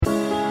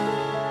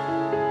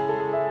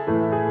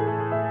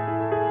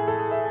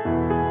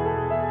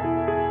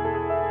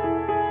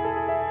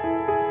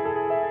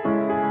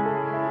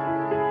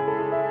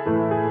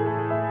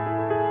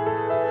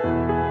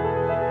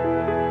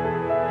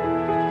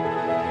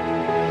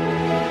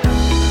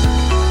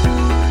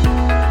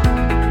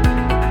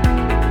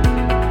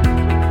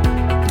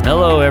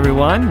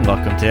everyone.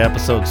 Welcome to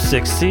episode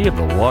 60 of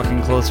the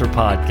Walking Closer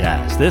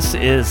podcast. This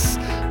is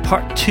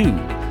part 2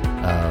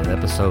 of the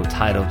episode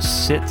titled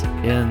Sit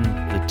in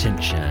the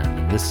Tension.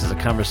 And this is a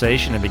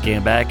conversation that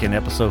began back in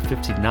episode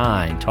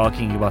 59,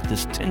 talking about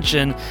this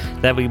tension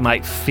that we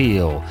might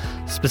feel,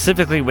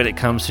 specifically when it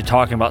comes to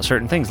talking about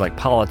certain things like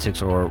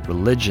politics or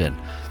religion.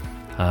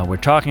 We're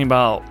talking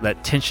about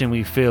that tension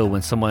we feel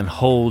when someone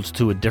holds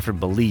to a different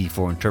belief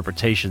or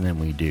interpretation than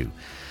we do.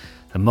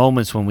 The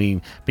moments when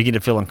we begin to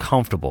feel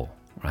uncomfortable,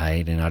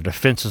 right? And our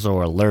defenses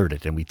are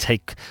alerted, and we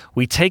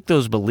take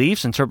those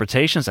beliefs,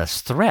 interpretations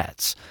as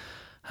threats.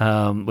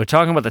 We're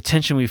talking about the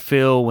tension we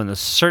feel when the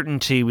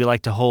certainty we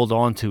like to hold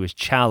on to is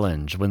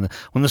challenged, when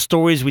the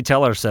stories we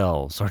tell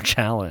ourselves are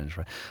challenged,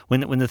 right?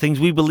 When the things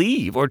we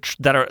believe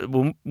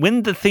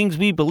when the things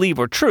we believe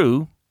are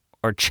true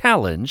are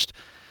challenged.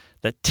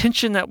 That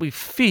tension that we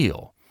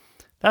feel,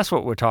 that's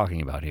what we're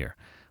talking about here.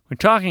 We're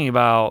talking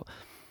about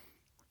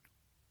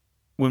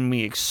when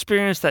we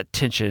experience that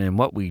tension and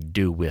what we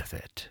do with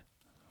it,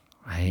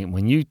 right?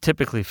 When you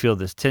typically feel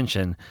this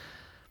tension,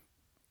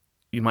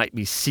 you might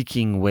be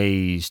seeking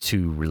ways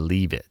to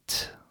relieve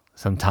it.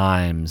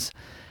 Sometimes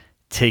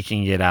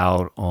taking it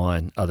out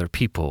on other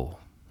people,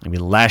 maybe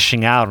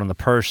lashing out on the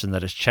person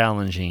that is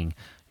challenging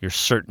your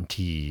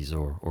certainties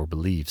or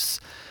beliefs.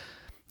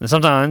 And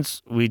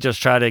sometimes we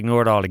just try to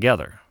ignore it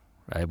altogether,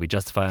 right? We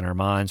justify in our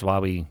minds why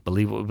we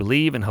believe what we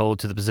believe and hold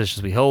to the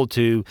positions we hold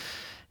to.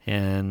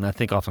 And I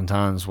think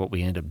oftentimes what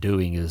we end up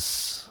doing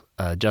is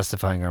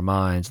justifying our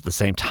minds, at the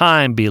same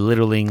time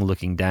belittling,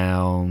 looking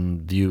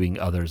down, viewing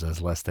others as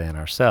less than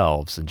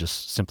ourselves, and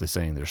just simply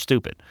saying they're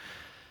stupid.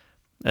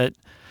 I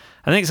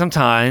think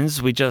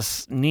sometimes we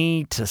just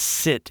need to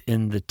sit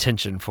in the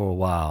tension for a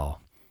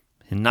while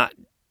and not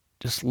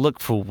just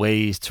look for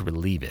ways to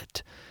relieve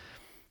it.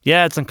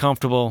 Yeah, it's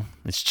uncomfortable.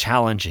 It's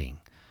challenging.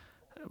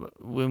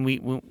 When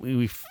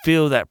we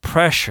feel that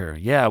pressure,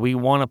 yeah, we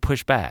want to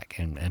push back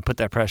and put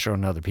that pressure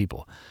on other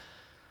people.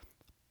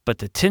 But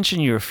the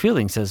tension you're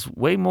feeling says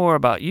way more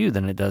about you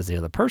than it does the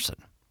other person.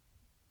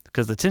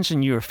 Because the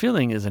tension you're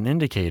feeling is an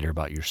indicator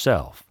about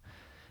yourself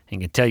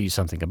and can tell you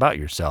something about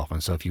yourself.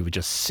 And so if you would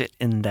just sit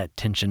in that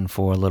tension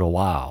for a little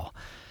while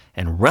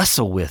and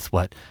wrestle with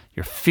what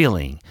you're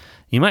feeling,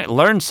 you might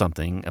learn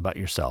something about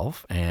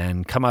yourself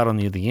and come out on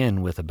the other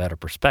end with a better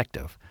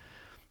perspective.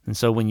 And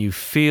so when you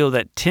feel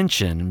that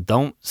tension,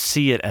 don't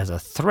see it as a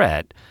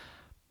threat,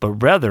 but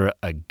rather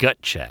a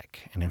gut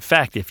check. And in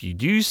fact, if you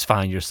do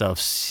find yourself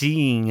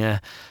seeing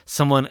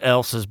someone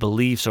else's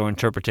beliefs or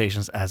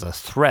interpretations as a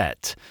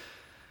threat,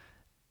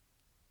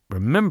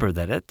 remember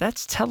that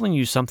that's telling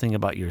you something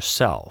about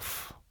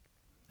yourself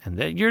and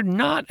that you're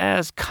not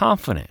as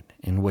confident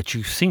in what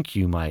you think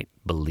you might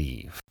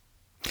believe.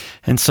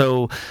 And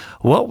so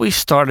what we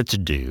started to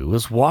do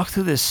was walk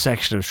through this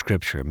section of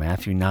Scripture,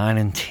 Matthew 9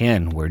 and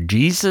 10, where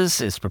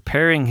Jesus is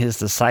preparing his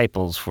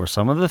disciples for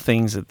some of the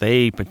things that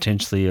they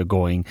potentially are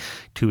going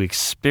to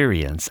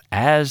experience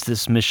as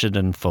this mission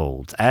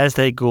unfolds, as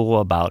they go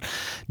about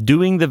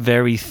doing the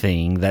very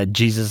thing that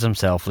Jesus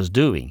himself was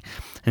doing.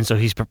 And so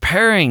he's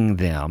preparing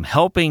them,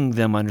 helping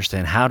them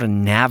understand how to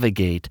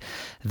navigate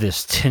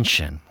this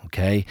tension,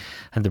 okay?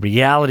 And the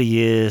reality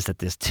is that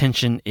this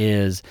tension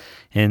is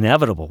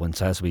inevitable. And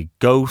so as we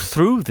go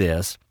through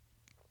this,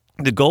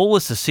 the goal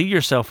is to see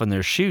yourself in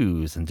their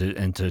shoes and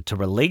to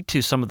relate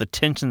to some of the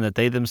tension that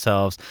they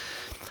themselves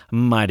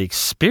might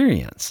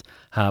experience.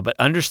 But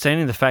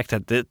understanding the fact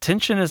that the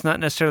tension is not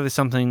necessarily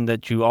something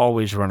that you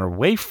always run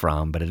away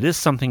from, but it is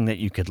something that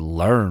you could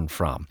learn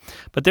from.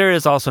 But there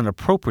is also an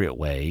appropriate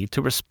way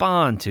to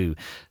respond to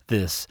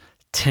this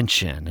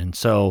tension. And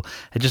so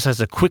it just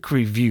has a quick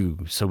review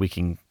so we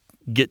can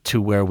get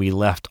to where we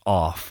left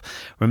off.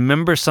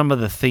 Remember some of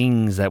the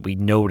things that we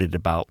noted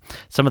about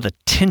some of the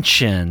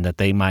tension that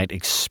they might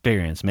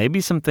experience.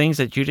 Maybe some things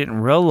that you didn't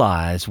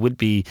realize would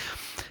be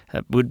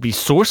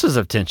sources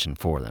of tension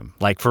for them.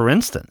 Like, for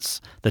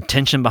instance, the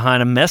tension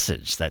behind a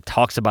message that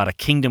talks about a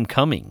kingdom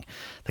coming,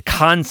 the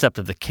concept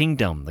of a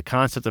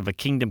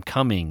kingdom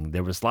coming.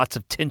 There was lots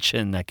of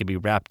tension that could be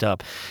wrapped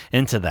up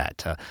into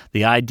that.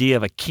 The idea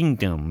of a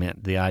kingdom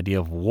meant the idea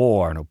of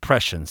war and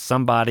oppression.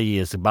 Somebody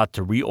is about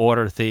to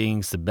reorder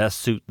things to best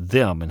suit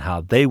them and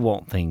how they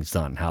want things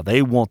done, how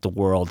they want the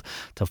world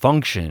to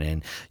function.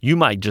 And you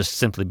might just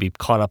simply be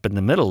caught up in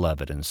the middle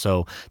of it. And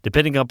so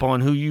depending upon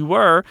who you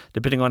were,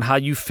 depending on how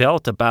you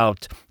felt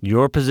about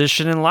your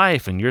position in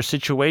life and your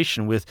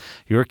situation with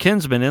your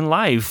kinsman in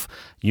life,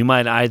 you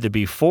might either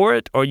be for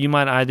it or you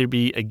might either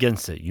be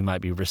against it. You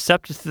might be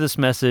receptive to this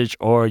message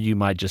or you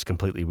might just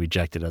completely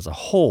reject it as a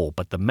whole.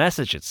 But the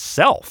message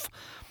itself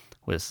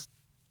was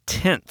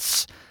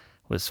tense,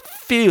 was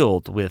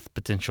filled with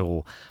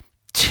potential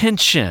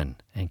tension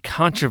and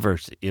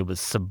controversy. It was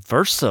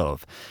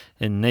subversive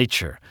in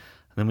nature.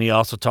 Then we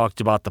also talked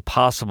about the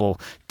possible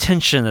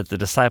tension that the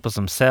disciples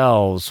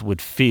themselves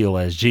would feel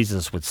as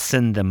Jesus would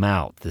send them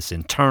out, this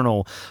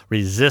internal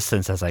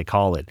resistance, as I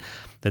call it.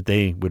 that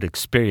they would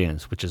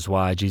experience, which is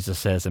why Jesus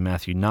says in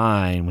Matthew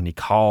 9, when he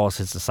calls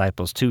his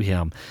disciples to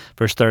him,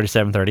 verse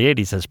 37, 38,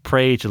 he says,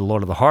 pray to the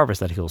Lord of the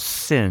harvest that he'll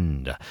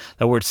send.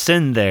 The word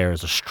send there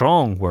is a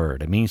strong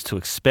word. It means to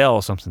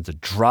expel something, to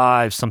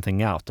drive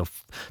something out,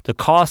 to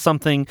cause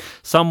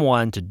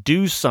someone to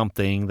do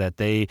something that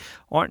they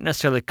aren't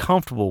necessarily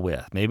comfortable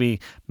with. Maybe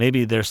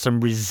there's some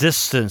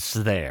resistance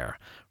there.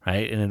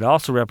 Right? And it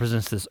also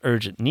represents this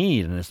urgent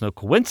need, and it's no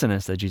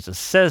coincidence that Jesus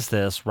says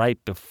this right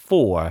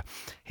before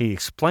he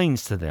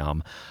explains to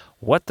them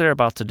what they're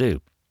about to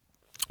do.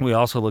 We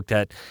also looked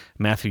at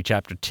Matthew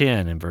chapter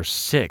 10 and verse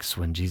 6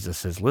 when Jesus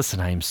says, listen,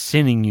 I am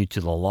sending you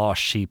to the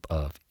lost sheep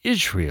of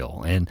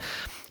Israel. And,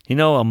 and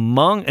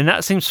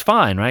that seems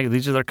fine, right?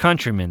 These are their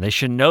countrymen. They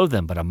should know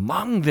them, but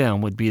among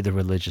them would be the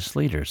religious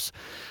leaders,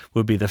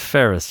 would be the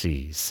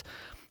Pharisees,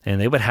 and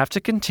they would have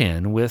to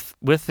contend with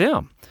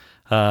them.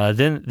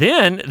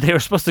 Then they were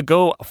supposed to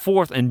go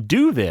forth and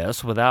do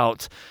this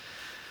without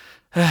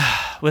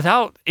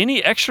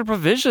any extra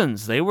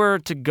provisions. They were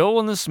to go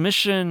on this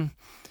mission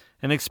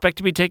and expect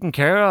to be taken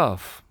care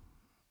of.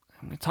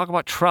 We talk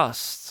about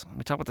trust.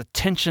 We talk about the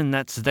tension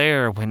that's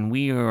there when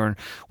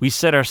we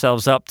set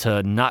ourselves up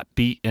to not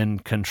be in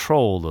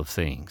control of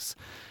things.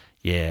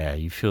 Yeah,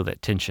 you feel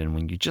that tension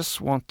when you just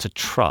want to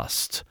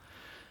trust.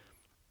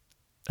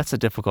 That's a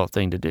difficult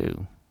thing to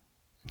do.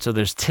 So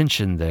there's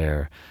tension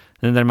there.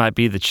 Then there might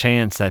be the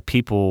chance that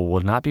people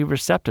will not be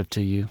receptive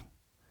to you.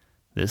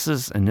 This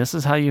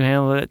is how you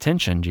handle that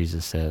tension,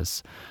 Jesus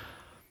says.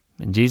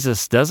 And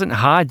Jesus doesn't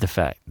hide the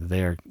fact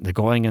that they're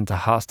going into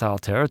hostile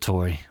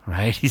territory,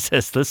 right? He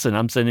says, listen,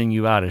 I'm sending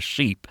you out as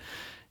sheep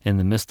in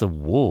the midst of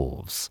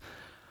wolves.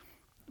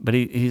 But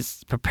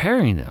he's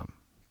preparing them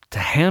to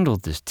handle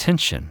this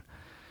tension,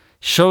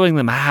 showing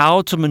them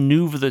how to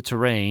maneuver the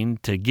terrain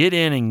to get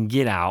in and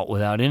get out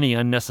without any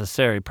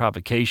unnecessary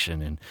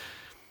provocation,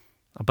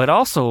 but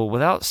also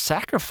without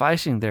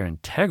sacrificing their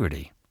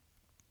integrity.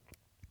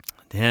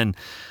 Then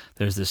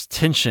there's this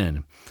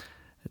tension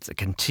that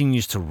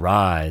continues to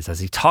rise as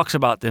he talks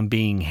about them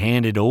being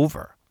handed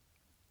over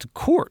to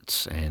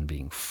courts and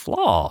being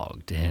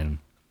flogged and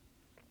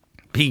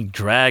being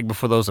dragged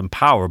before those in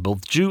power,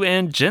 both Jew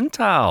and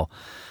Gentile.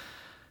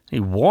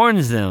 He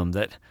warns them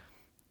that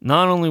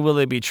not only will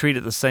they be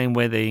treated the same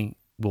way they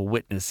will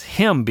witness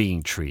him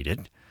being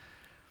treated,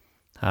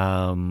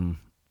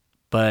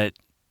 but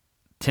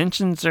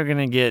tensions are going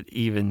to get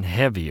even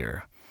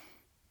heavier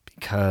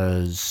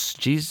because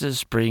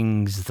Jesus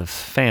brings the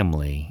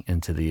family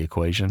into the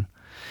equation.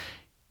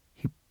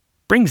 He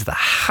brings the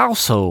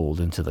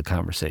household into the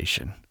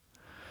conversation.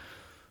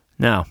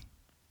 Now,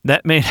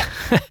 that may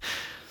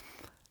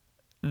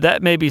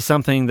be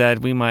something that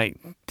we might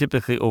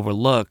typically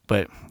overlook,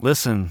 but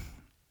listen,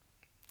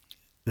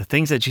 the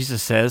things that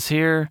Jesus says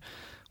here,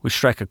 we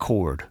strike a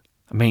chord.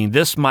 I mean,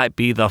 this might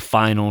be the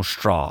final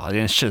straw. And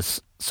it's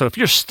just, so if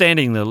you're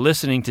standing there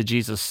listening to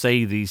Jesus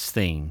say these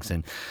things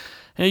and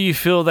you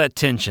feel that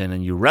tension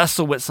and you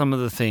wrestle with some of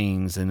the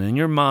things, and in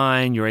your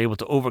mind you're able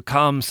to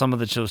overcome some of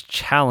those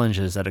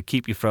challenges that'll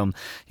keep you from,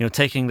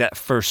 taking that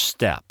first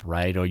step,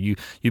 right? Or you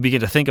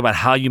begin to think about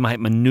how you might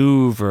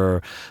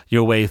maneuver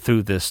your way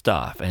through this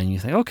stuff, and you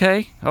think,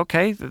 okay,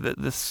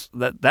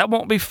 that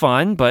won't be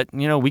fun, but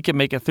we can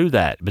make it through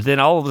that. But then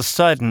all of a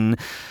sudden,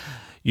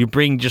 you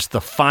bring just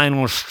the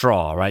final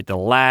straw, right? The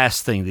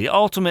last thing, the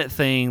ultimate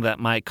thing that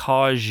might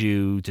cause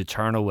you to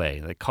turn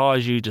away, that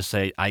cause you to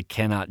say, I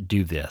cannot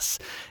do this.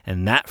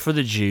 And that for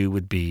the Jew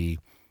would be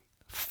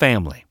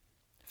family.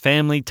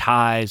 Family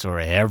ties are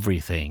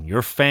everything.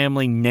 Your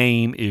family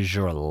name is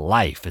your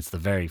life. It's the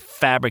very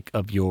fabric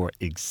of your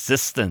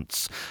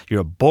existence.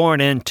 You're born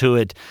into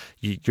it.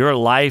 Your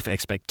life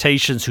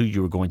expectations, who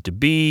you were going to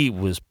be,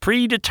 was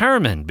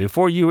predetermined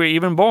before you were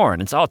even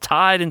born. It's all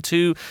tied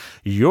into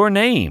your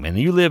name. And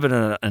you live in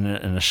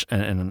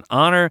an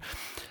honor,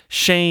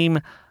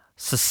 shame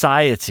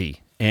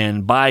society.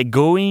 And by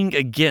going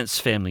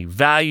against family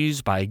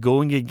values, by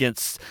going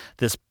against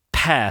this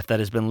path that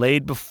has been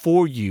laid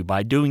before you,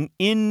 by doing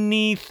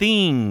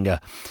anything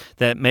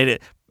that made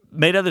it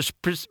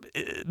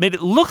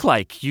look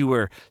like you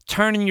were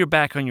turning your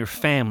back on your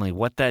family,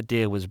 what that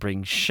did was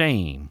bring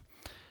shame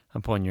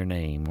upon your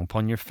name,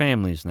 upon your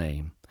family's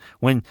name.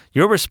 When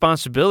your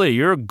responsibility,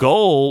 your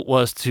goal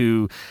was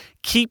to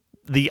keep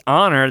the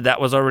honor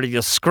that was already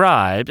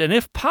ascribed, and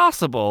if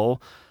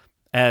possible,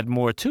 add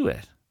more to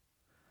it.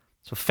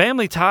 So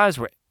family ties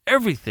were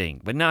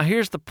everything. But now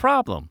here's the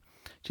problem.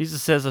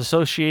 Jesus says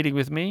associating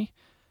with me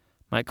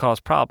might cause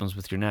problems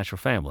with your natural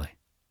family.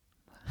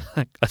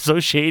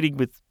 Associating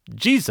with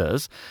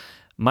Jesus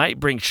might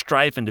bring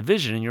strife and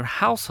division in your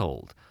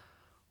household.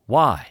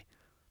 Why?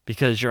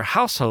 Because your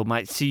household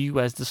might see you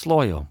as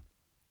disloyal,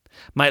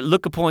 might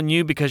look upon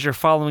you because you're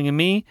following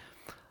me,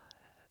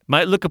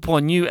 might look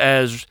upon you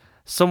as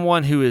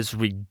someone who is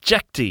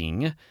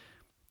rejecting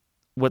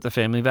what the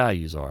family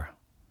values are,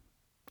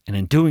 and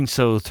in doing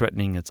so,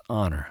 threatening its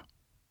honor.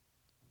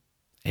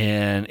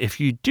 And if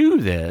you do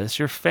this,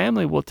 your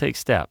family will take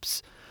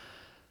steps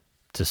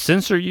to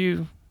censor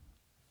you,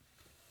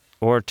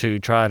 or to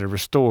try to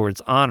restore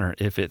its honor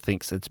if it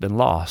thinks it's been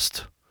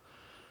lost.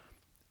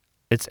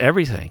 It's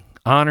everything.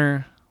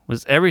 Honor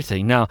was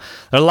everything. Now,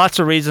 there are lots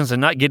of reasons, and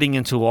not getting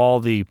into all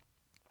the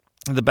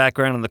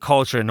background and the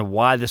culture and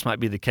why this might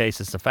be the case.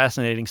 It's a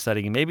fascinating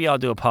study, and maybe I'll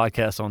do a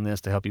podcast on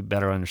this to help you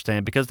better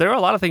understand, because there are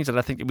a lot of things that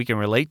I think that we can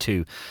relate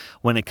to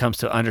when it comes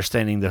to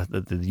understanding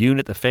the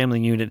unit, the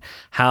family unit,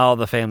 how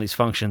the families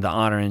function, the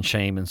honor and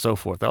shame, and so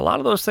forth. There are a lot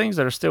of those things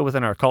that are still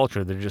within our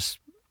culture. They're just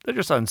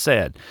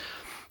unsaid.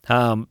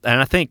 And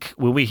I think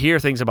when we hear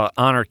things about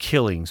honor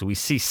killings,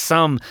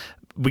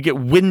 we get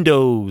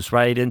windows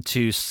right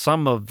into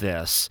some of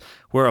this.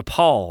 We're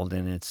appalled,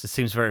 and it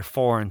seems very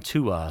foreign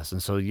to us.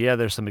 And so, yeah,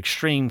 there's some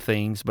extreme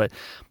things, but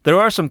there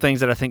are some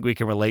things that I think we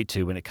can relate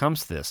to when it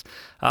comes to this.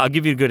 I'll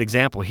give you a good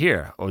example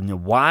here.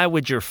 Why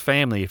would your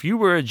family, if you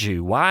were a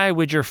Jew, why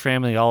would your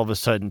family all of a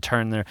sudden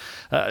turn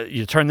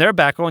their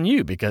back on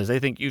you because they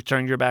think you've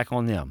turned your back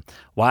on them?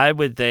 Why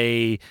would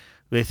they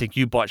think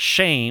you brought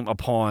shame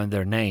upon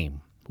their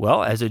name?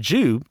 Well, as a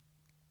Jew,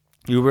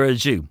 you were a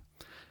Jew.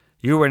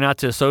 You were not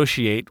to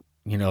associate,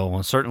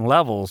 on certain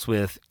levels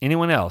with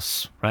anyone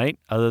else, right,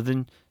 other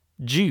than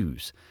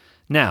Jews.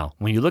 Now,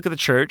 when you look at the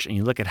church and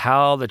you look at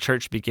how the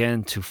church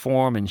began to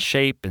form and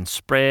shape and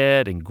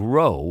spread and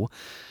grow,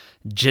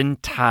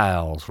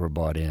 Gentiles were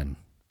brought in.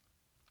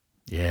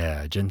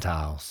 Yeah,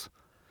 Gentiles.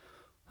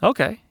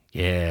 Okay.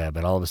 Yeah,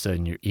 but all of a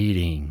sudden you're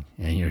eating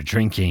and you're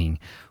drinking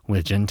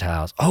with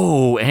Gentiles.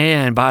 Oh,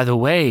 and by the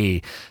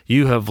way,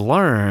 you have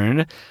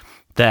learned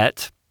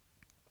that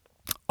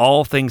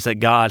all things that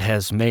God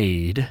has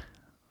made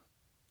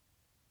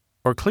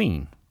are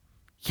clean.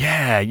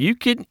 Yeah, you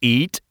can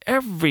eat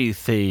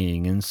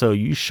everything. And so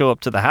you show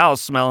up to the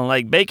house smelling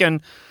like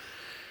bacon.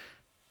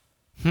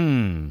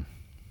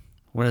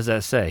 What does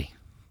that say?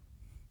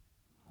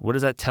 What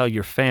does that tell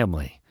your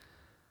family?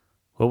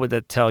 What would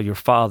that tell your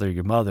father,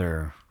 your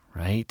mother,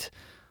 right?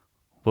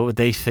 What would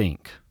they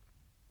think?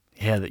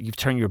 Yeah, that you've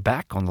turned your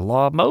back on the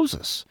law of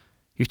Moses.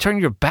 You've turned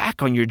your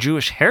back on your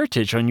Jewish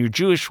heritage, on your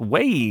Jewish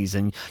ways,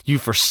 and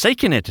you've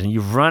forsaken it, and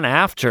you've run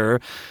after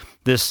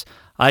this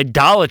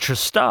idolatrous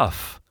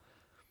stuff.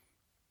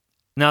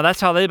 Now,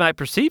 that's how they might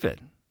perceive it,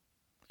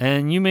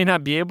 and you may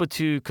not be able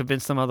to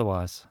convince them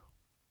otherwise.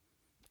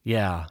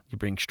 Yeah, you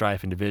bring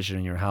strife and division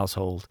in your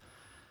household,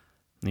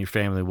 and your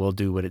family will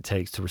do what it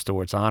takes to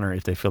restore its honor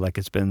if they feel like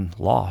it's been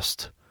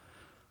lost.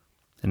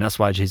 And that's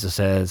why Jesus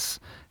says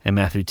in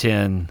Matthew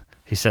 10,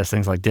 he says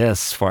things like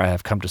this: "For I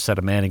have come to set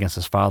a man against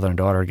his father, and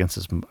a daughter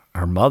against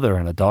her mother,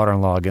 and a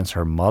daughter-in-law against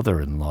her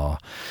mother-in-law.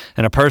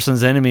 And a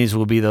person's enemies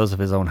will be those of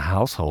his own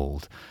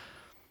household."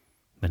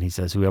 And he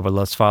says, "Whoever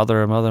loves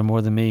father or mother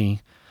more than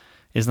me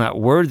is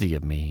not worthy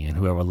of me, and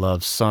whoever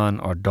loves son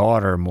or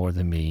daughter more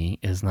than me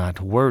is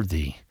not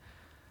worthy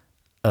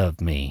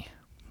of me."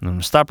 And I'm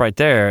going to stop right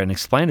there and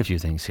explain a few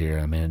things here.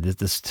 I mean,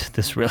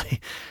 this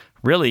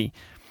really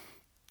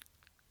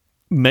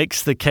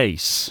makes the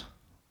case,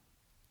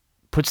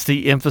 puts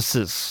the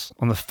emphasis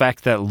on the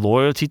fact that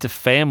loyalty to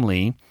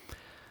family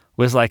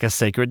was like a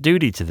sacred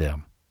duty to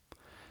them.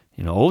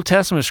 Old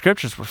Testament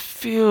scriptures were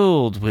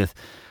filled with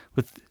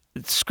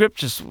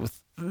scriptures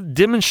with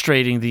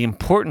demonstrating the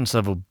importance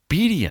of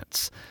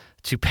obedience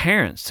to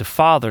parents, to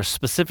fathers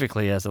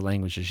specifically, as the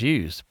language is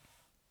used.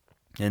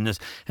 And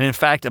in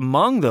fact,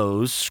 among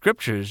those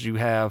scriptures, you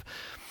have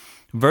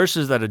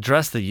verses that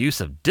address the use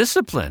of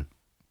discipline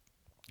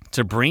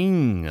to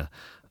bring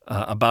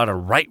about a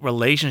right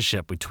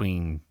relationship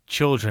between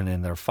children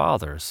and their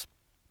fathers,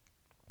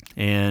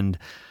 and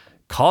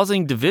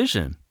causing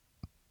division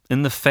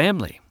in the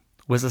family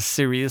was a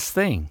serious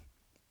thing.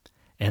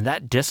 And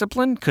that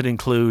discipline could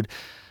include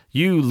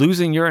you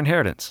losing your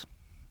inheritance,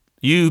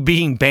 you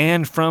being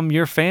banned from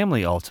your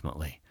family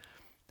ultimately.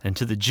 And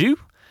to the Jew,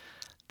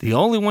 the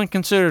only one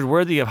considered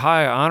worthy of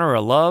higher honor or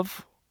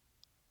love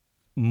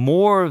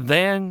more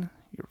than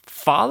your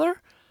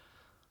father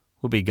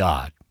would be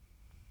God.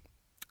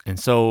 And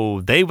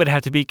so they would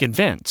have to be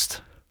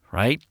convinced,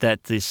 right,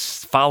 that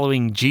this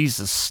following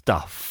Jesus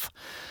stuff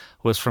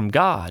was from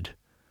God.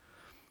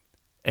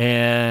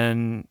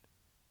 And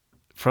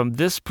from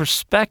this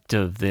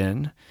perspective,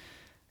 then,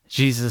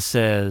 Jesus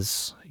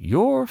says,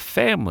 your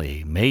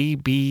family may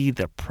be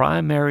the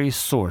primary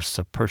source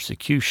of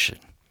persecution.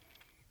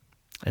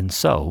 And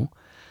so,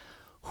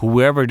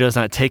 whoever does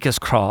not take his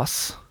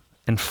cross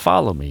and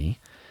follow me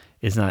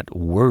is not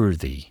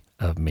worthy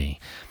of me.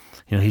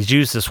 He's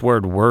used this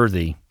word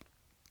worthy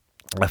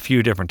a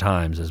few different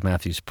times as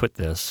Matthew's put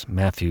this.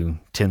 Matthew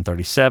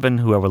 10:37,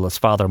 whoever loves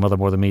father or mother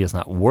more than me is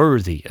not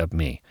worthy of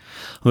me.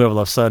 Whoever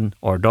loves son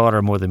or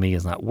daughter more than me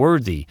is not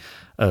worthy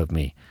of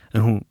me.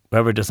 And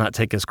whoever does not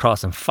take his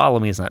cross and follow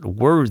me is not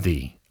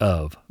worthy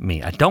of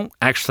me. I don't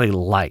actually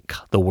like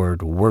the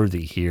word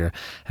worthy here,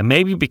 and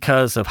maybe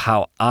because of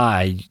how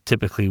I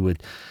typically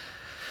would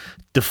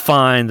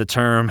define the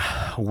term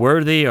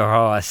worthy, or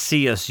how I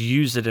see us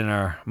use it in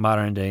our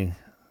modern day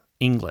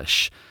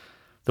English.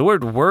 The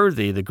word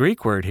worthy, the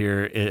Greek word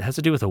here, it has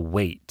to do with a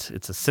weight.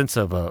 It's a sense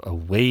of a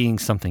weighing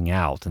something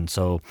out. And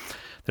so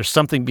there's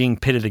something being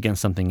pitted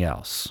against something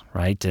else,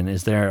 right? And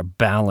is there a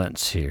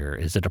balance here?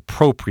 Is it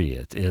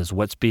appropriate? Is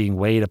what's being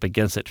weighed up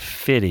against it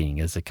fitting?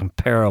 Is it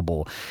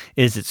comparable?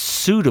 Is it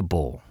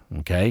suitable?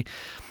 Okay?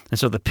 And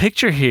so the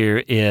picture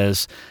here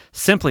is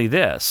simply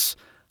this.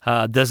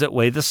 Does it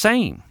weigh the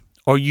same?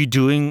 Are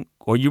you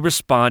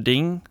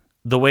responding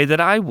the way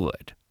that I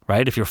would?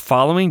 Right? If you're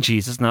following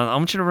Jesus, now I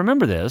want you to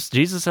remember this.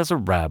 Jesus, as a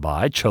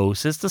rabbi,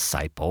 chose his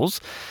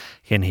disciples,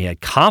 and he had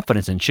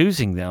confidence in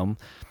choosing them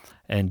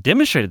and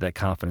demonstrated that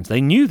confidence.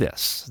 They knew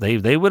this.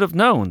 They would have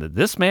known that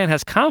this man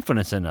has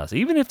confidence in us,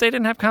 even if they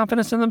didn't have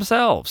confidence in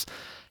themselves.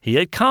 He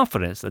had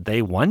confidence that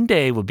they one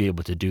day would be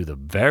able to do the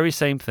very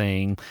same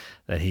thing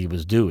that he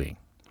was doing,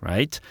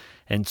 right?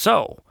 And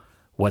so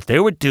what they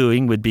were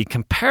doing would be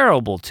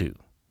comparable to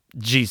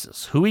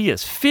Jesus, who he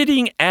is,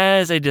 fitting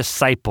as a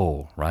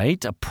disciple,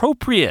 right?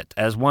 Appropriate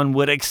as one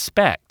would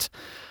expect.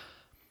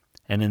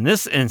 And in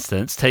this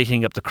instance,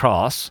 taking up the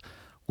cross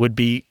would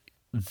be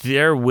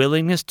their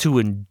willingness to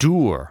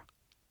endure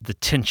the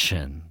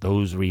tension,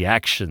 those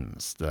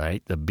reactions,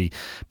 right?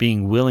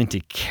 Being willing to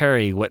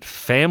carry what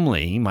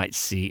family might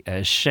see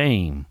as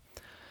shame.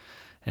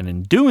 And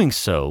in doing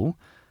so,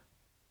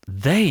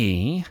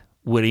 they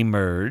would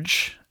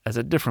emerge as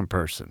a different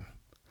person.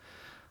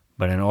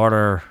 But in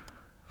order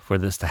for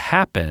this to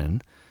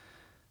happen,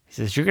 he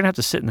says, you're going to have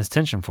to sit in this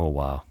tension for a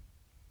while,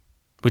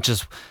 which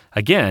is,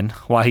 again,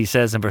 why he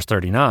says in verse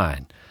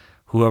 39,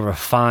 whoever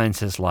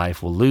finds his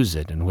life will lose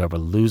it, and whoever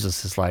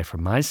loses his life for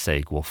my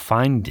sake will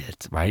find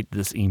it, right?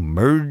 This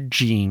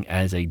emerging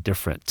as a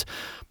different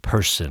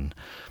person.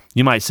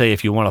 You might say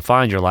if you want to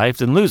find your life,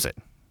 then lose it.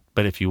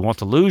 But if you want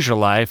to lose your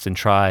life, then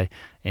try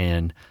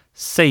and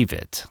save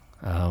it.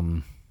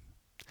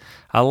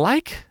 I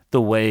like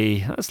the way,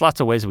 there's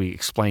lots of ways we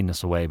explain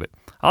this away, but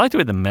I like the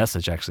way the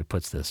Message actually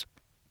puts this.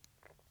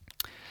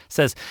 It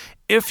says,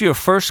 if your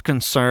first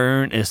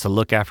concern is to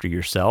look after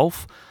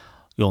yourself,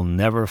 you'll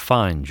never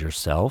find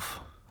yourself.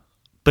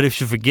 But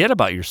if you forget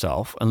about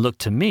yourself and look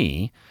to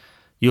me,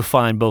 you'll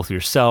find both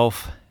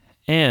yourself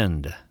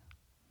and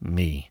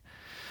me.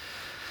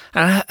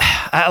 And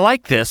I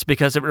like this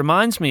because it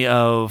reminds me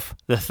of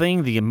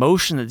the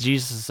emotion that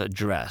Jesus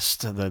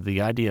addressed,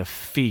 the idea of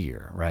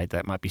fear, right?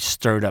 That might be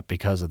stirred up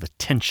because of the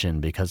tension,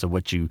 because of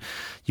what you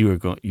are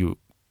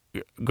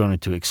going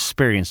to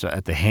experience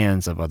at the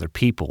hands of other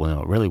people. You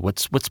know, really,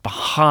 what's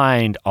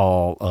behind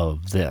all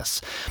of this,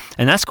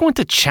 and that's going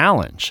to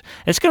challenge.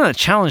 It's going to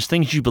challenge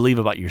things you believe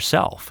about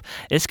yourself.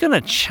 It's going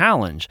to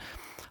challenge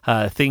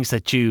things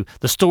that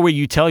the story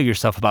you tell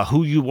yourself about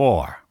who you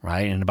are,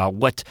 right, and about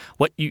what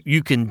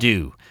you can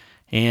do,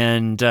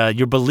 and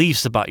your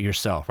beliefs about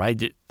yourself,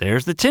 right?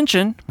 There's the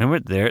tension.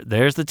 Remember,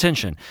 there's the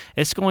tension.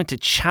 It's going to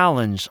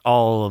challenge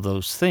all of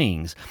those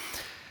things,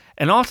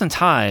 and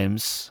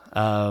oftentimes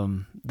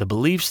the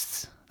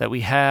beliefs that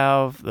we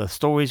have, the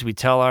stories we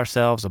tell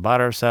ourselves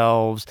about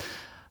ourselves,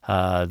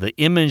 the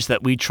image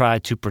that we try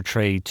to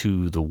portray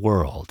to the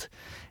world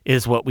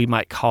is what we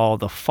might call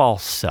the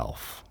false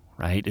self.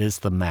 Right? It is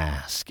the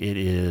mask. It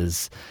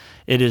is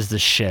the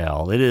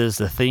shell. It is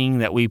the thing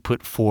that we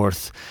put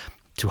forth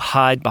to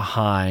hide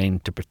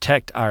behind, to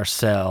protect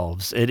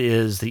ourselves. It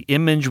is the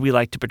image we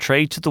like to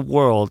portray to the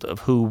world of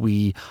who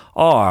we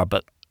are.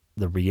 But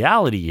the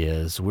reality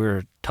is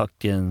we're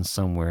tucked in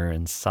somewhere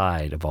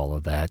inside of all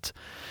of that.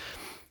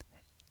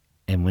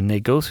 And when they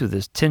go through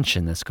this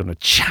tension that's going to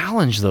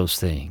challenge those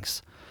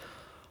things,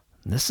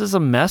 this is a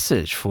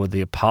message for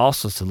the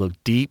apostles to look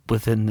deep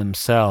within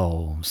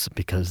themselves,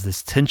 because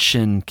this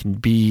tension can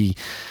be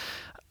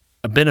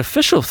a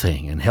beneficial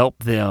thing and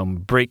help them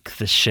break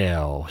the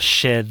shell,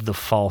 shed the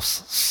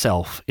false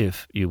self,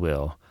 if you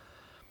will.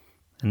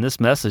 And this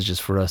message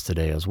is for us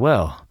today as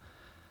well,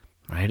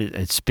 right?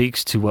 It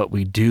speaks to what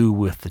we do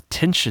with the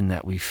tension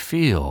that we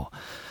feel.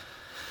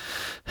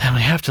 And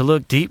we have to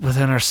look deep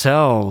within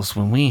ourselves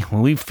when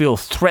we feel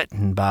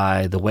threatened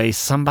by the way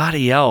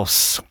somebody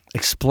else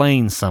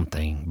explains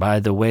something, by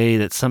the way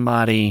that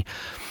somebody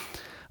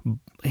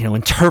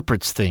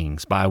interprets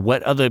things, by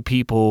what other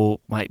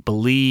people might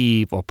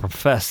believe or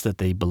profess that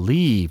they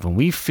believe. When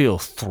we feel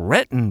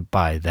threatened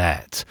by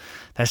that,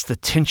 that's the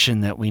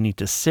tension that we need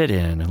to sit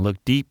in and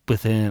look deep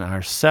within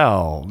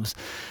ourselves,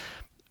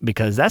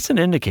 because that's an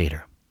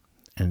indicator.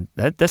 And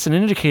that's an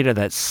indicator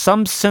that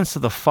some sense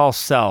of the false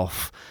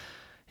self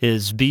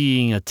is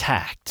being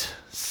attacked.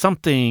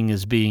 Something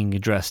is being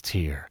addressed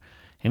here.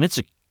 And it's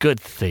a good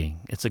thing.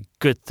 It's a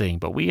good thing.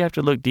 But we have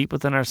to look deep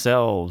within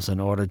ourselves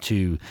in order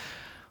to,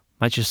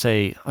 might you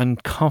say,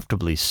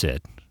 uncomfortably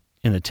sit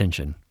in the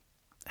tension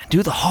and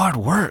do the hard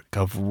work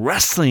of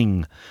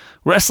wrestling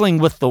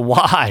with the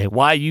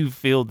why you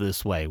feel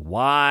this way.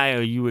 Why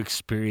are you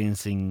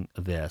experiencing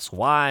this?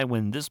 Why,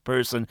 when this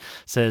person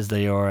says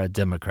they are a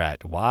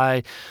Democrat,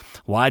 why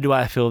do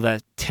I feel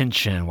that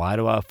tension? Why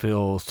do I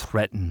feel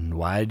threatened?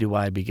 Why do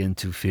I begin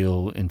to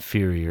feel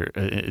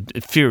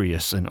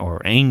furious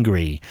or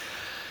angry?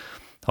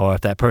 Or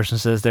if that person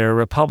says they're a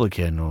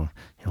Republican, or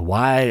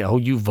why,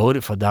 you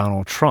voted for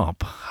Donald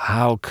Trump.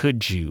 How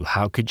could you?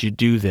 How could you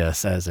do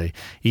this as a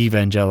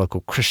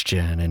evangelical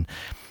Christian?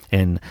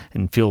 And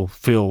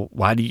feel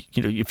why do you,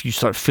 if you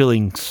start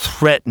feeling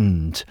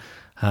threatened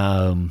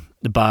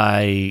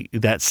by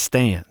that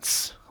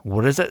stance,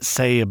 what does that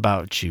say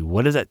about you?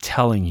 What is that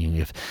telling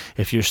you?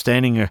 If you're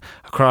standing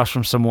across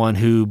from someone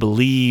who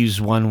believes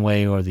one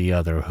way or the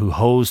other, who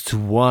holds to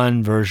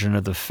one version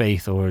of the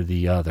faith or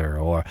the other,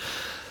 or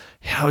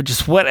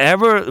just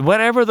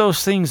whatever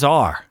those things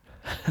are,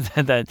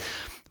 that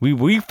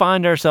we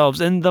find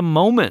ourselves in the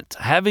moment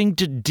having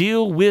to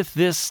deal with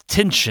this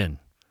tension.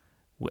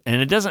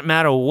 And it doesn't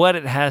matter what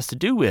it has to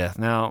do with.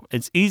 Now,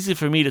 it's easy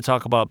for me to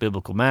talk about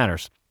biblical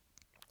matters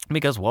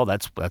because,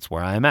 that's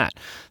where I am at.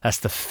 That's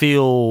the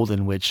field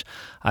in which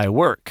I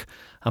work.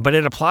 But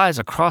it applies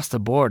across the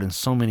board in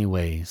so many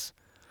ways.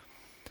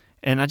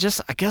 And I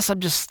guess I'm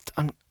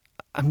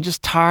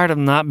just tired of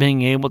not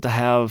being able to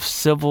have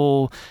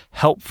civil,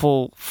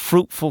 helpful,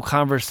 fruitful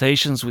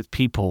conversations with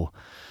people.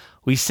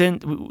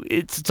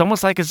 It's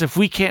almost like as if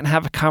we can't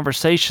have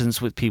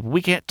conversations with people.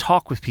 We can't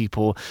talk with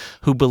people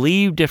who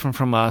believe different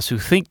from us, who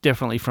think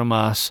differently from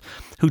us,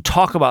 who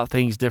talk about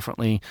things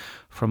differently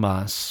from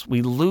us.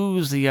 We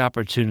lose the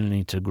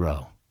opportunity to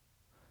grow.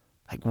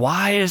 Like,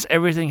 why does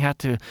everything have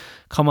to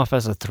come up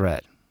as a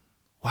threat?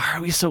 Why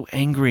are we so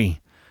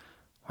angry?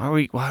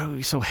 Why are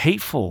we so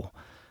hateful?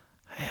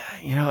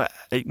 And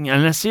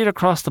I see it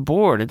across the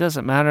board. It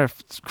doesn't matter if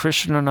it's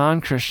Christian or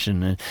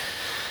non-Christian. And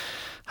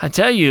I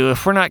tell you,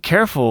 if we're not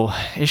careful,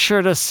 it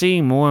sure does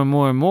seem more and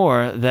more and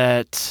more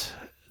that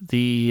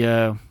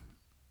the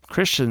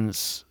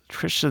Christians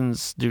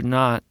do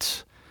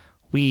not,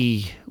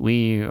 we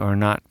are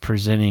not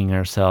presenting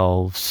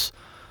ourselves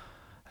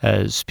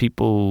as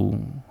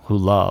people who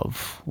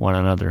love one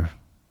another.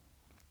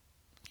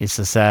 It's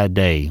a sad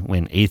day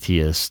when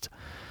atheists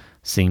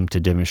seem to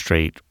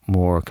demonstrate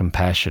more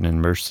compassion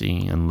and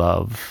mercy and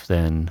love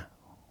than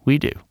we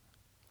do.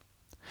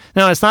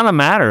 Now, it's not a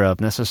matter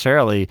of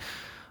necessarily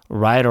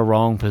right or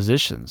wrong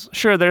positions.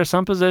 Sure, there are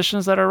some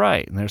positions that are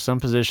right, and there are some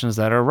positions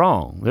that are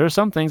wrong. There are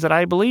some things that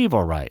I believe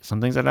are right, some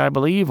things that I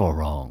believe are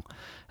wrong.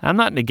 I'm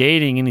not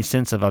negating any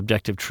sense of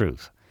objective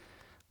truth.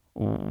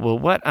 Well,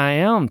 what I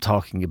am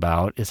talking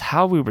about is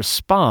how we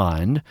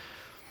respond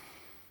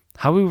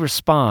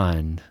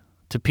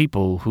to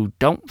people who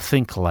don't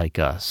think like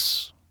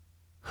us,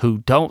 who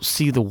don't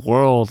see the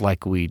world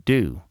like we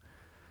do.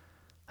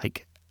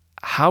 Like,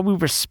 how we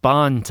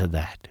respond to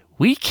that.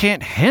 We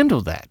can't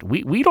handle that.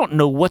 We don't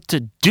know what to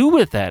do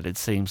with that, it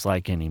seems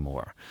like,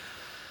 anymore.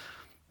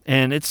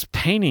 And it's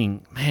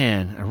painting,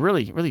 a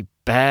really, really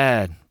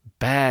bad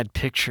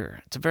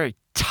picture. It's a very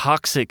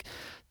toxic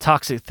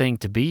thing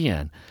to be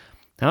in.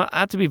 Now, I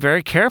have to be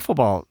very careful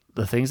about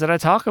the things that I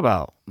talk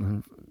about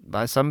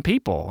by some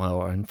people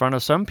or in front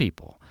of some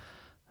people,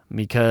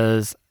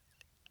 because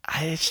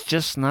it's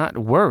just not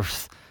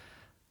worth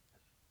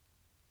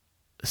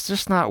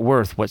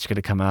what's going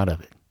to come out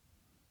of it.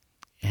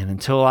 And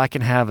until I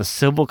can have a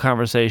civil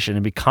conversation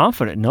and be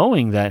confident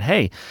knowing that,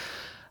 hey,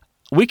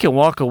 we can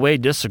walk away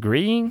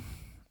disagreeing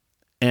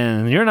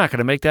and you're not going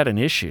to make that an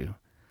issue.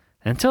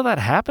 Until that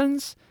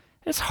happens,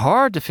 it's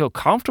hard to feel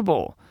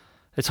comfortable.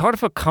 It's hard to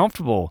feel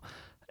comfortable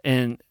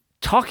in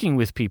talking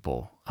with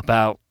people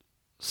about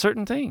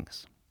certain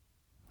things.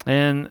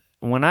 And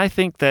when I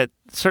think that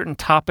certain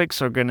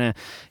topics are going to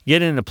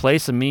get in the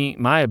place of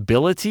my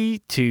ability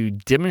to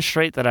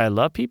demonstrate that I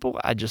love people,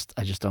 I just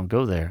don't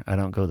go there. I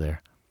don't go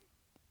there.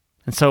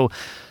 And so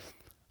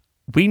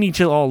we need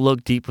to all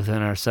look deep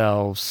within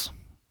ourselves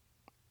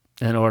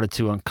in order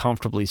to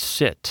uncomfortably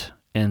sit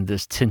in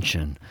this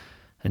tension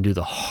and do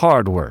the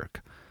hard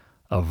work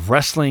of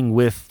wrestling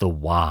with the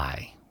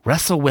why.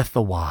 Wrestle with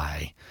the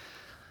why.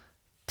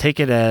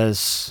 Take it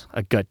as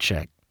a gut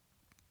check.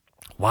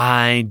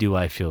 Why do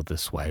I feel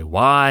this way?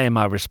 Why am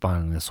I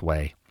responding this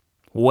way?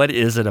 What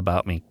is it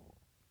about me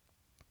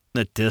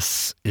that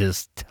this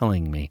is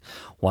telling me?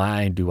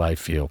 Why do I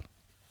feel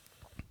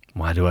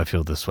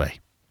this way?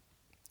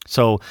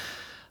 So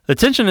the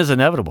tension is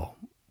inevitable.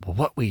 But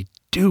what we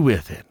do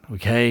with it,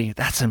 okay,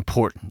 that's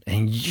important.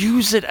 And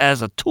use it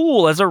as a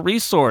tool, as a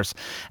resource,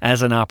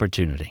 as an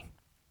opportunity.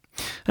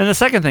 And the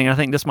second thing, I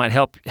think this might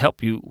help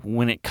you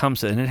when it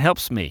comes to, and it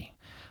helps me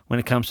when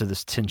it comes to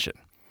this tension.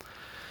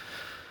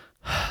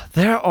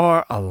 There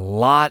are a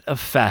lot of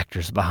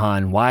factors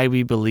behind why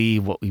we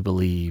believe what we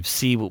believe,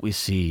 see what we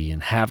see,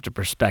 and have the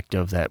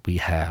perspective that we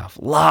have.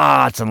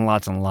 Lots and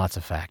lots and lots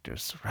of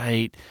factors,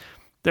 right?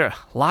 There are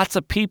lots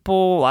of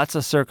people, lots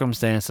of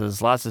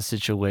circumstances, lots of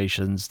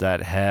situations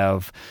that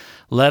have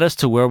led us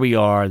to where we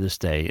are this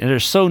day. And they're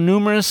so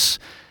numerous,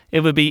 it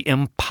would be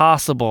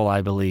impossible,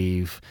 I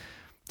believe,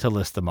 to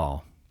list them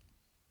all.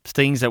 It's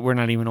things that we're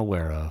not even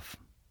aware of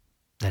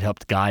that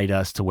helped guide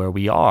us to where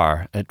we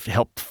are. It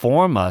helped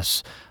form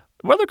us,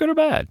 whether good or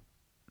bad,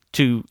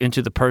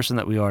 into the person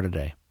that we are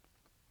today.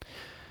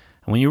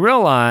 And when you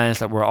realize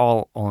that we're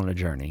all on a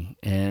journey,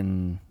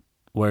 and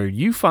where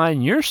you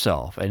find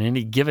yourself at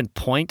any given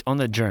point on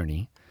the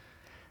journey,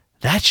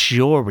 That's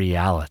your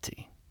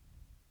reality.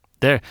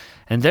 There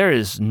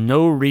is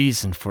no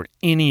reason for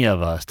any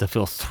of us to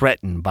feel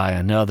threatened by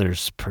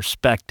another's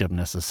perspective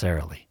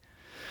necessarily.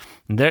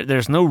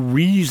 There's no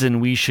reason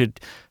we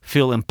should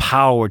feel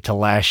empowered to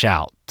lash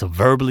out, to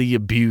verbally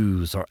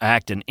abuse, or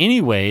act in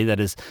any way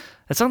that's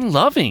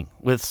unloving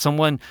with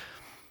someone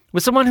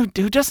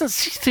who doesn't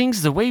see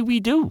things the way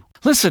we do.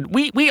 Listen,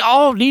 we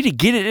all need to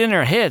get it in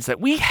our heads that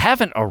we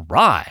haven't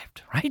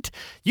arrived, right?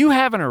 You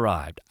haven't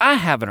arrived. I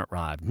haven't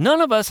arrived. None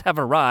of us have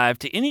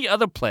arrived to any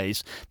other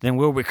place than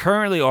where we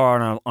currently are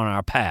on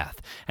our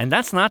path. And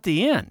that's not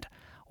the end.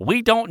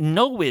 We don't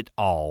know it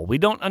all. We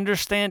don't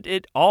understand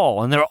it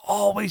all. And there are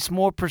always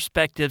more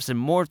perspectives and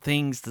more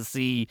things to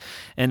see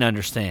and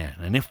understand.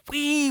 And if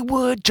we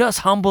would just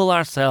humble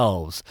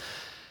ourselves,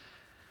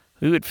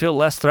 we would feel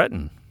less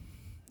threatened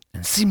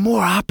and see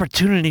more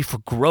opportunity for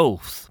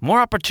growth, more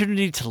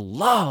opportunity to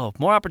love,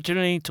 more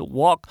opportunity to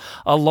walk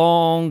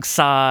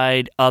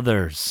alongside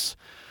others.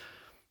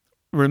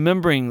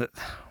 Remembering that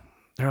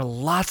there are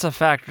lots of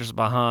factors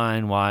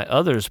behind why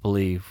others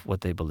believe what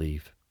they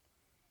believe,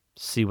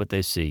 see what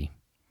they see,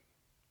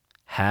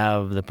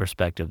 have the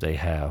perspective they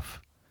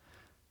have.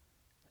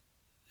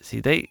 See,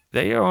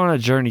 they are on a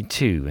journey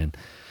too, and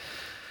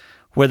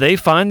where they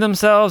find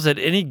themselves at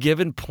any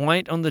given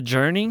point on the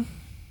journey,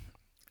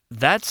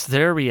 that's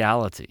their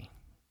reality.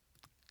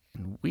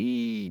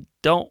 We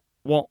don't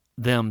want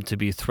them to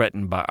be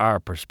threatened by our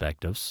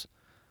perspectives.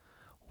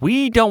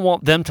 We don't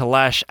want them to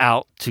lash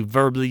out, to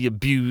verbally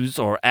abuse,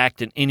 or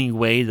act in any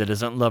way that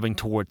isn't loving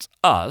towards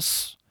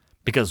us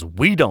because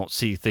we don't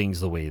see things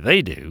the way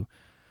they do.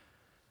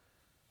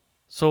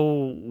 So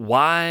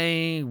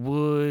why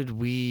would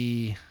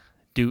we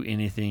do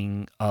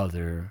anything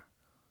other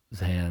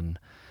than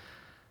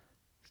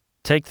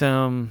take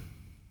them,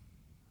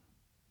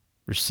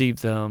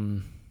 receive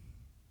them,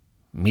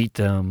 meet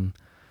them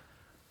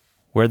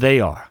where they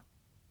are?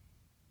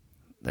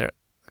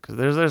 Because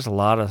there's a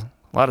lot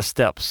of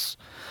steps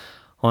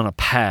on a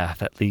path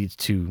that leads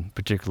to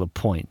particular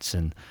points,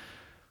 and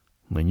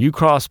when you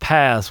cross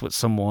paths with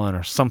someone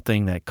or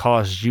something that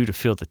causes you to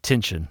feel the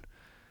tension,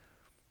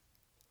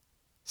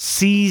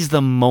 seize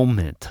the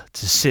moment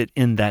to sit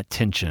in that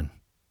tension,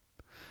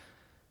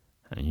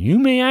 and you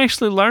may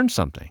actually learn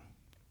something.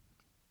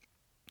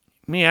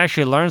 You may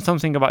actually learn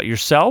something about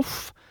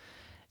yourself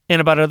and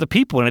about other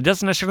people, and it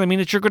doesn't necessarily mean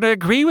that you're going to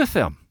agree with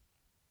them.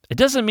 It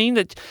doesn't mean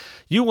that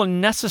you will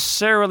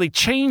necessarily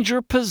change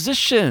your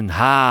position.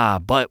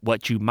 But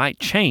what you might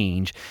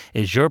change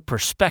is your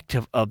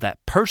perspective of that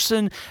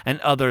person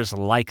and others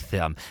like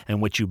them. And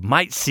what you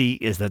might see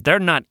is that they're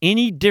not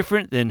any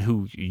different than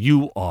who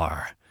you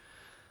are.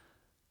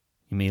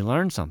 You may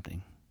learn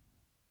something.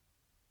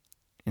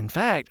 In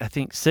fact, I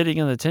think sitting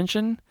in the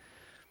tension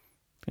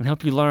can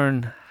help you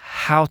learn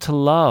how to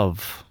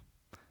love.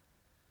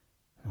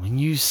 When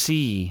you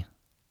see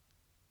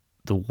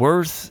the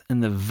worth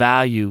and the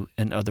value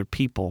in other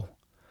people,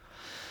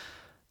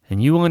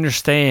 and you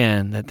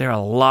understand that there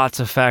are lots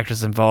of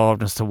factors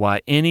involved as to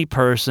why any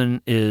person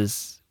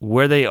is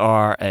where they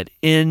are at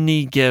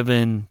any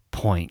given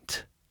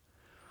point,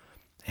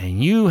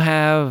 and you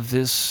have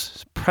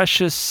this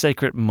precious,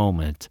 sacred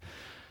moment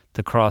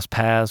to cross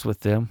paths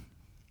with them,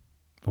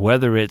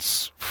 whether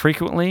it's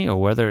frequently or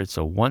whether it's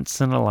a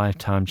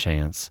once-in-a-lifetime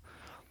chance,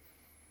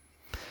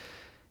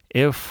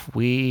 if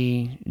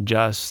we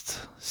just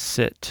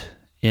sit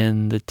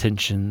in the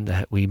tension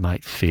that we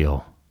might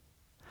feel,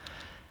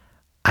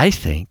 I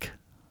think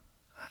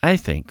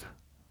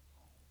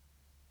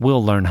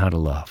we'll learn how to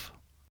love.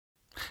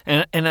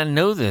 And I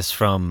know this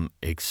from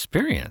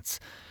experience.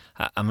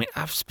 I mean,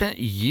 I've spent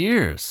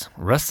years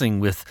wrestling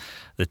with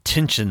the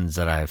tensions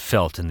that I've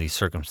felt in these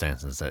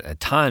circumstances, at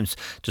times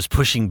just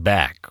pushing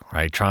back,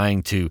 right,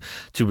 trying to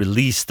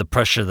release the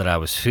pressure that I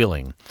was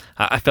feeling.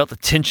 I felt the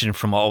tension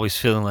from always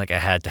feeling like I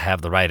had to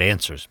have the right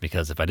answers,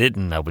 because if I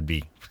didn't, I would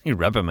be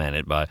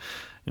reprimanded by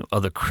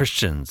other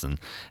Christians. And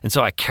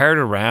so I carried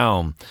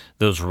around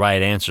those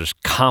right answers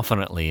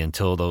confidently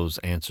until those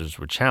answers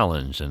were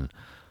challenged, and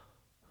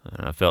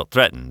I felt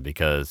threatened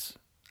because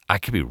I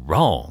could be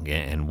wrong,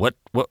 and what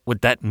would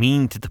that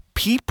mean to the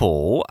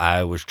people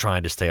I was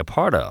trying to stay a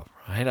part of,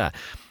 right?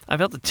 I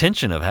felt the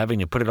tension of having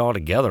to put it all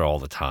together all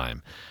the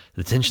time,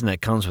 the tension that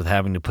comes with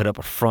having to put up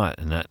a front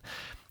and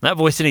not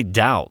voice any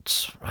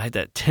doubts, right?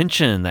 That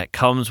tension that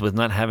comes with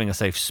not having a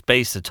safe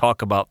space to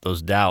talk about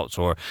those doubts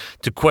or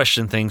to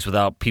question things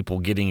without people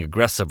getting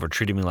aggressive or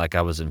treating me like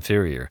I was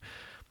inferior.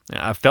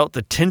 I felt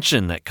the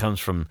tension that comes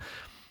from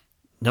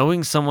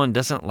knowing someone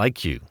doesn't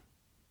like you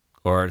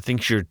or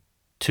thinks you're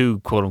too,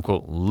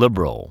 quote-unquote,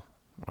 liberal,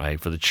 right,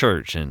 for the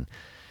church, and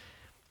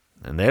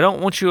they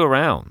don't want you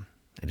around,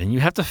 and then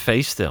you have to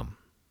face them,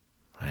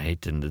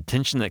 right, and the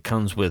tension that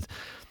comes with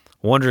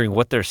wondering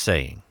what they're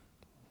saying,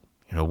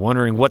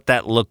 wondering what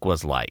that look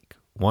was like,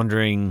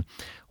 wondering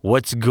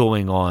what's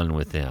going on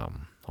with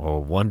them, or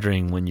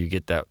wondering when you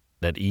get that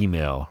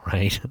email,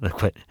 right,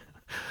 like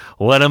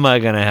what am I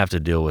going to have to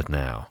deal with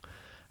now?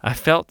 I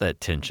felt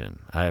that tension.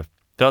 I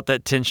felt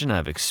that tension.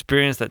 I've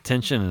experienced that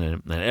tension.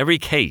 And in every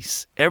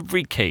case,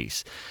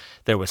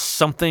 there was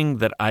something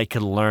that I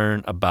could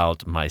learn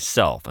about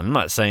myself. And I'm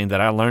not saying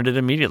that I learned it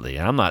immediately.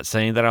 And I'm not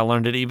saying that I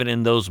learned it even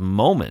in those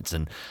moments.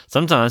 And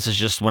sometimes it's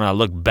just when I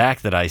look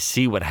back that I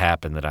see what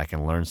happened, that I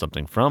can learn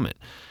something from it.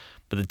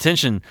 But the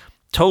tension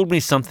told me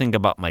something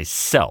about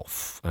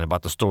myself and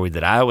about the story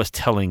that I was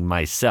telling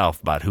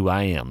myself about who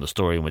I am, the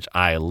story in which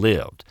I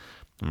lived.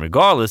 And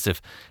regardless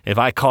if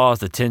I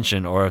caused the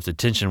tension or if the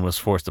tension was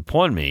forced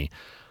upon me,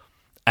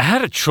 I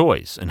had a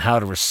choice in how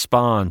to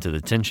respond to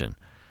the tension.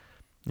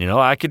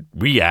 I could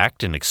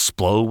react and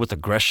explode with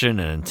aggression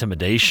and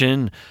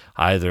intimidation,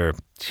 either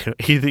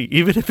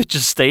even if it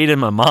just stayed in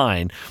my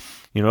mind,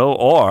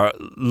 or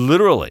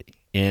literally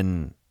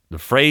in the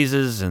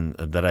phrases and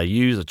that I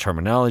use, the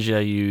terminology I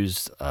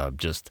used,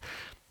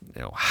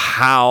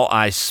 how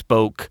I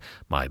spoke,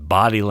 my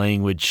body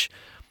language,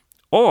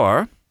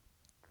 or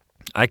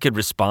I could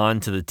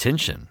respond to the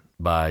tension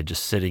by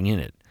just sitting in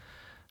it,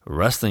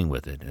 wrestling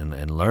with it,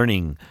 and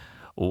learning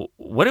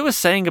what it was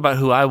saying about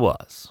who I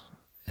was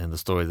and the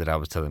story that I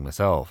was telling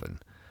myself. And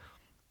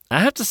I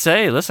have to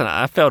say, listen,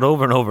 I felt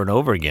over and over and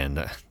over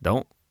again.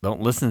 Don't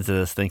listen to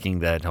this thinking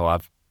that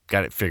I've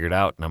got it figured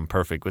out and I'm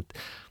perfect with.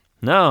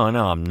 No,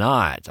 I'm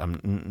not.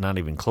 I'm not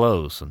even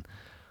close. And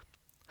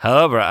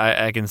however,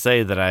 I can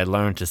say that I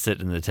learned to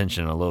sit in the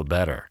tension a little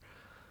better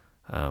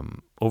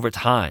over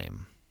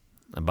time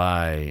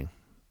by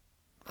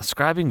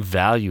ascribing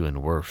value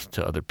and worth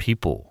to other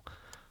people.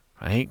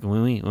 Right?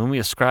 When we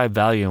ascribe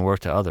value and worth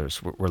to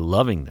others, we're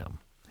loving them.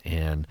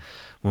 And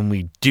when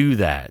we do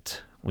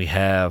that, we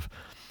have,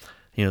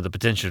 the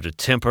potential to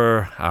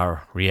temper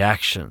our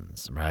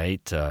reactions,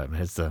 right? It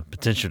has the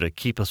potential to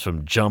keep us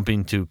from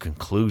jumping to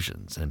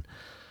conclusions. And,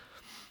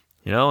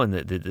 and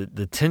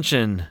the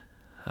tension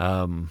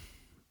I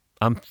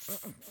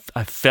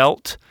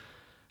felt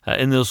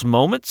in those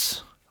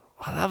moments,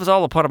 that was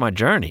all a part of my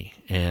journey.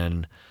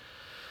 And,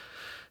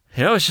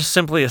 it's just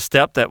simply a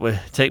step that would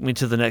take me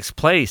to the next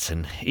place.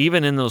 And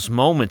even in those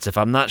moments, if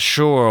I'm not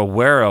sure or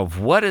aware of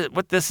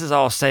what this is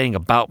all saying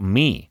about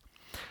me,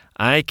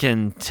 I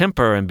can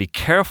temper and be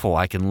careful.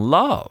 I can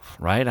love,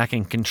 right? I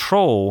can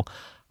control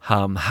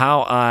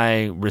how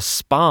I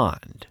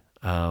respond.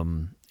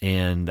 And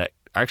that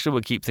actually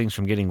would keep things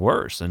from getting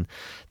worse. And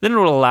then it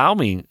will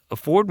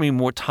afford me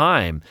more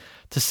time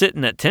to sit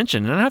in that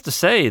tension. And I have to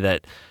say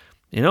that,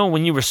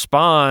 when you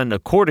respond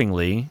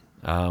accordingly,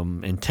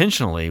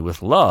 intentionally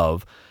with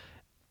love,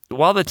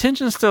 while the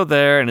tension's still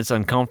there and it's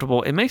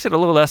uncomfortable, it makes it a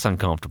little less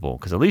uncomfortable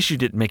because at least you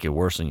didn't make it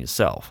worse on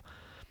yourself.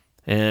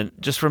 And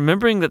just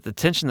remembering that the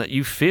tension that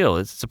you feel,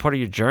 it's a part of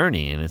your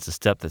journey and it's a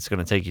step that's going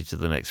to take you to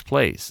the next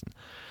place.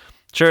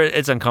 Sure,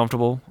 it's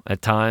uncomfortable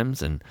at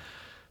times, and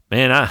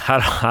man,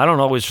 I don't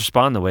always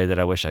respond the way that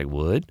I wish I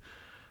would.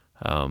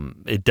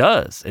 It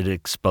does. It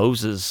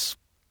exposes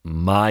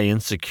my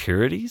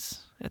insecurities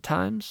at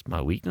times,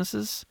 my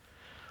weaknesses.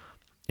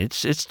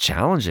 It's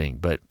challenging,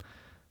 but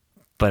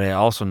I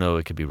also know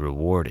it could be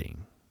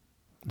rewarding.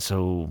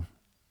 So,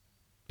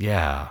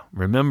 yeah,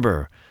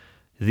 remember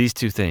these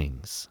two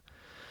things.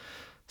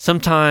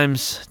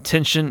 Sometimes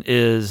tension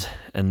is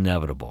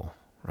inevitable,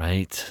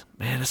 right?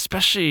 Man,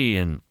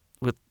 especially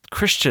with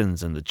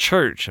Christians and the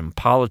church and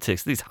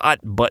politics, these hot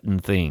button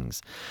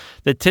things.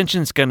 The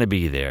tension's going to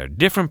be there.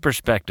 Different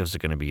perspectives are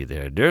going to be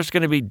there. There's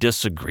going to be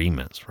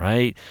disagreements,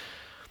 right?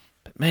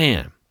 But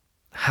man,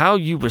 how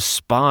you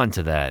respond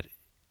to that,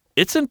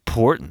 it's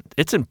important.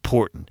 It's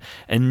important.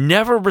 And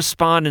never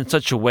respond in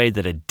such a way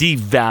that it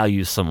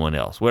devalues someone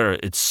else, where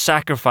it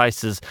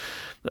sacrifices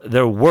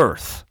their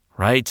worth,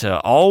 right?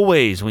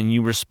 Always when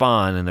you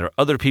respond and there are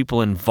other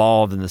people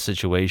involved in the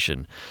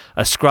situation,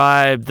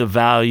 ascribe the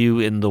value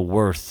and the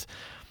worth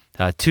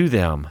to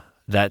them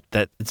that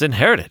it's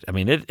inherited. I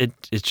mean,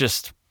 it's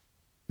just,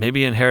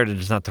 maybe inherited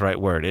is not the right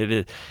word.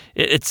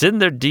 It's in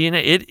their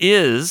DNA.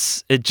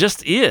 It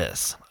just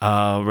is.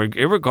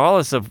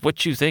 Regardless of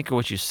what you think or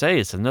what you say,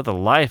 it's another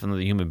life,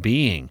 another human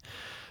being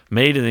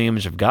made in the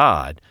image of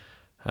God,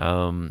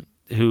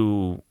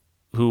 who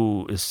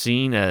is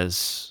seen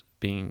as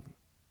being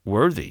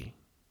worthy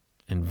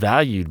and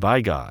valued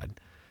by God,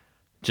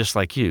 just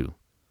like you.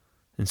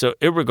 And so,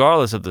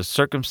 regardless of the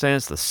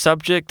circumstance, the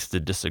subject, the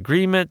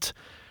disagreement,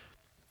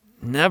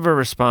 never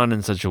respond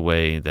in such a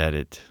way that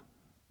it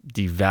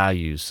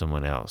devalues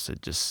someone else.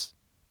 It just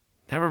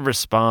never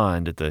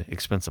respond at the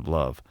expense of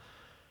love.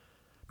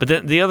 But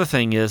then the other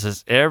thing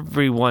is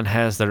everyone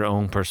has their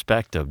own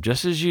perspective,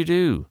 just as you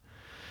do.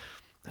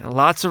 There are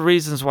lots of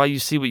reasons why you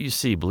see what you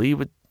see. Believe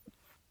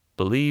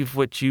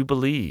what you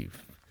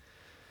believe.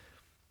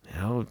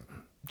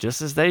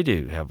 Just as they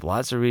do, have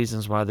lots of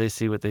reasons why they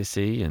see what they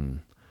see and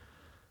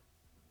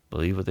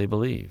believe what they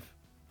believe.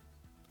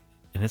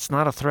 And it's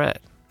not a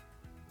threat,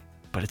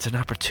 but it's an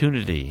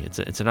opportunity.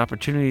 It's an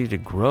opportunity to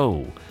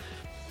grow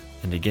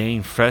and to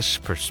gain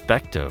fresh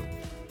perspective,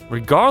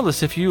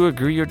 regardless if you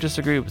agree or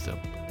disagree with them.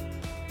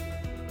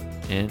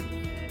 And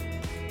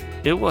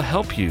it will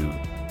help you.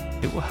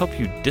 It will help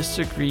you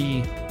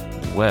disagree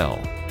well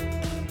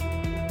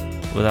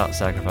without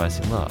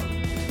sacrificing love.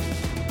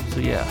 So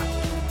yeah,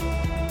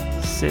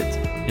 sit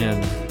in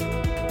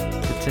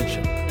the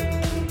tension.